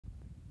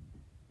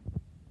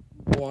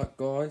Right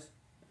guys,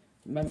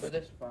 remember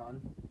this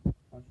fan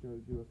I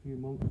showed you a few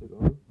months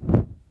ago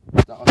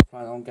that I was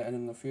planning on getting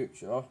in the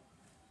future?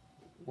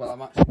 Well,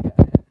 I'm actually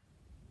getting it.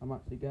 I'm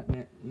actually getting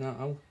it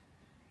now.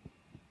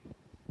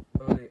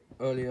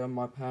 Earlier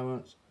my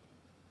parents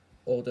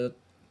ordered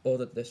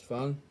this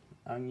fan,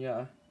 and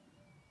yeah,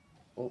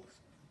 oops,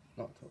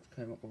 not touch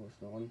came up with a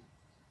sign.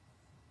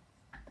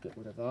 Get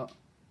rid of that.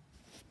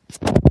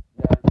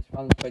 Yeah, this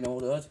fan's been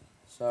ordered,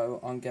 so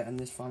I'm getting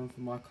this fan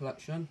for my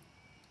collection.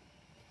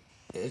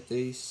 It is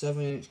the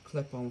 7-inch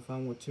clip-on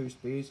fan with 2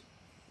 speeds.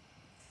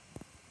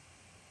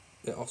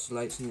 It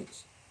oscillates, and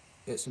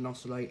it's an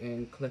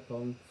oscillating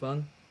clip-on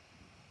fan.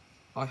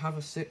 I have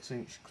a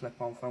 6-inch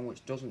clip-on fan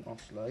which doesn't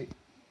oscillate.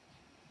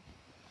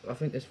 I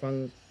think this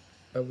fan's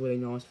a really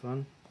nice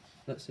fan.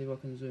 Let's see if I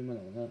can zoom in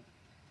on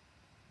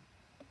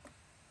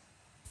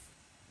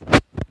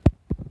it.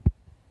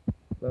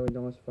 Very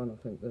nice fan, I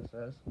think this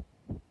is.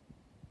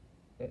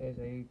 It is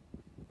a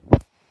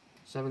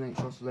 7-inch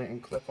oscillating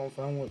clip-on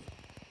fan with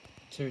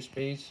 2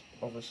 speeds,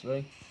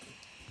 obviously,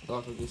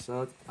 like I just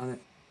said, and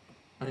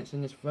it's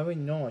in this very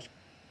nice.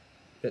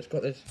 It's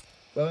got this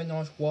very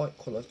nice white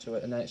colour to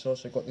it, and then it's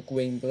also got the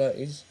green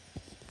blaze,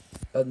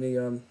 and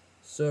the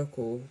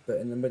circle bit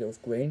in the middle is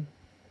green.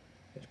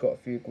 It's got a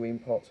few green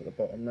parts at the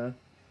bottom there,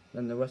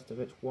 and the rest of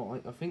it's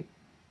white. I think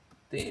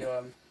the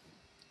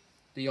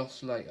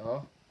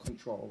oscillator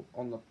control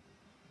on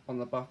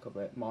the back of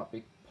it might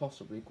be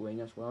possibly green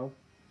as well.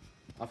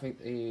 I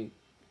think the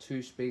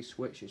 2-speed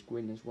switch is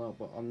green as well,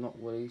 but I'm not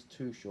really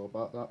too sure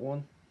about that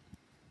one.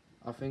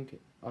 I think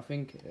it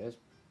is.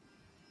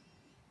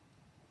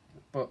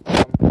 But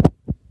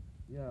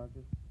yeah, I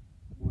just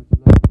wanted to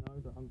let you know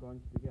that I'm going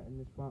to be getting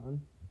this fan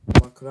in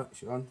my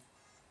collection.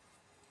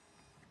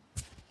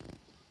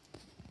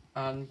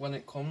 And when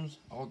it comes,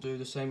 I'll do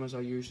the same as I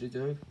usually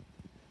do.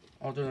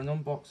 I'll do an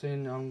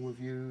unboxing and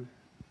review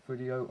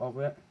video of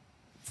it.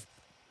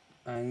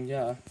 And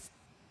yeah,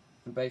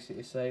 and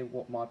basically say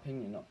what my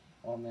opinion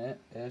on it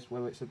is,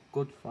 whether it's a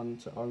good fan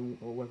to own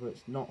or whether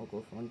it's not a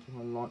good fan to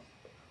own, like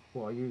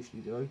what I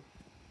usually do.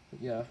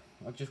 But yeah,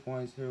 I just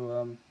wanted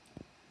to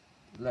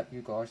let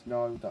you guys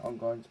know that I'm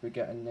going to be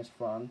getting this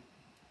fan,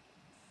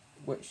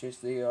 which is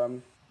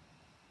the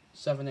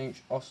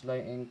 7-inch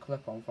oscillating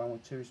clip-on fan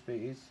with 2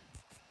 speeds,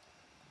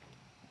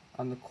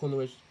 and the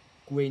colour is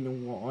green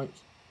and white.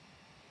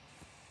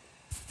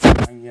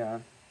 And yeah,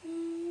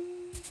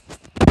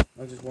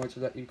 I just wanted to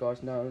let you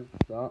guys know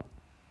that.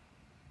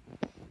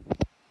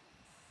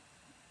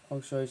 I'll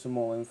show you some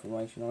more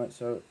information on it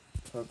so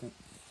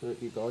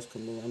that you guys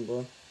can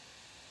remember.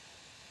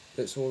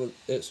 It's all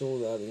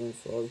there, the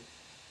info.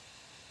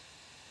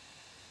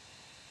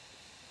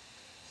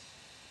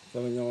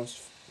 Very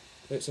nice.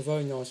 It's a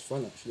very nice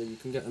fan actually. You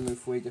can get them in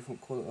 3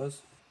 different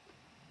colours.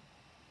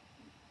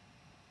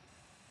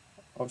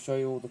 I'll show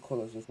you all the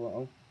colours as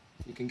well.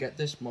 You can get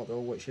this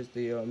model, which is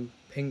the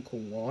pink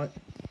and white.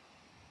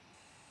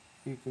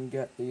 You can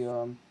get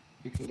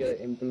it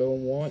in blue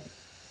and white.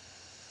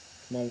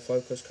 Come on,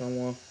 focus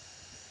camera.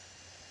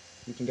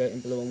 You can get it in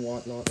blue and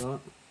white like that.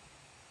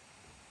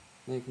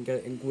 Then you can get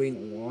it in green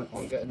and white.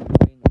 I'm getting the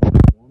green and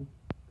white one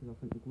because I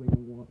think the green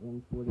and white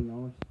one's really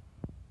nice.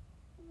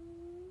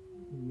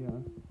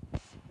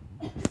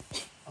 Yeah,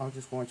 I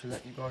just wanted to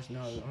let you guys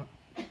know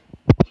that.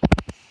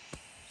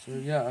 So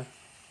yeah,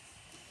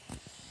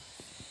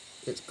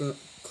 it's gonna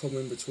come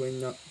in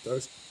between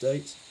those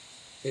dates.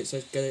 It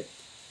says get it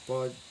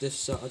by this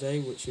Saturday,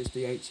 which is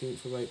the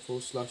 18th of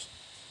April, /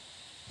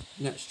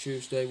 next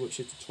Tuesday, which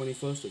is the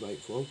 21st of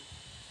April,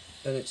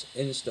 and it's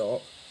in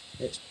stock.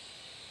 It's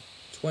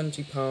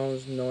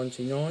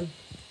 £20.99,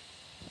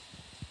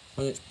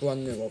 and it's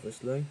brand new,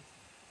 obviously.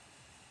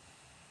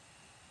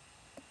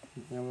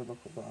 You can have a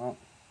look at that.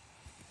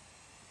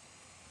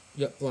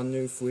 Yep, brand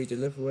new, free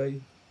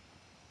delivery.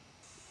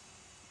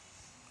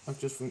 I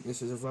just think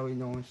this is a very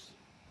nice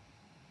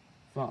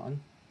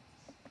fan.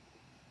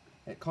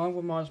 It kind of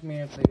reminds me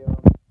of the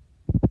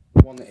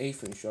one that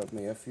Ethan showed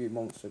me a few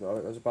months ago.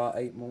 It was about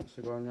 8 months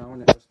ago now,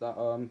 and it was that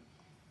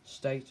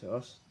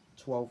Status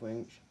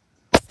 12-inch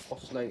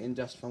oscillating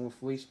desk fan with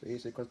 3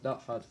 speeds, because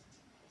that had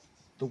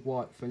the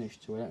white finish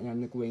to it and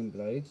then the green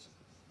blades.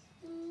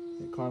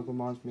 It kind of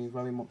reminds me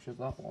very much of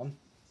that one.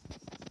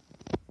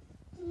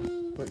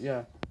 But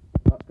yeah,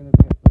 that's going to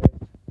be it for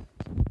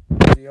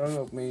this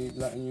video of me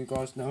letting you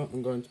guys know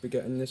I'm going to be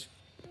getting this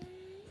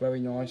very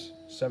nice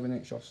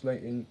 7-inch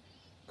oscillating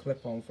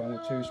clip-on fan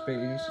with 2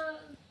 speeds,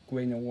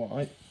 green and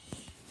white.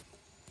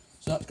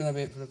 So that's going to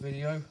be it for the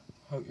video.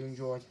 Hope you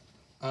enjoyed,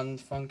 and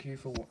thank you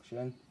for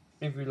watching.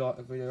 If you like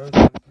the video,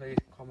 then please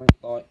comment,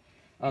 like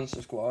and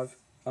subscribe,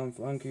 and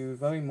thank you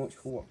very much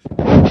for watching.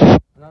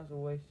 And as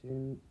always,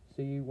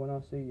 see you when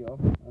I see you,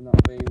 and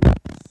that'll be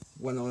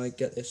when I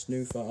get this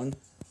new fan.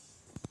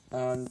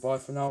 And bye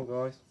for now,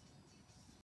 guys.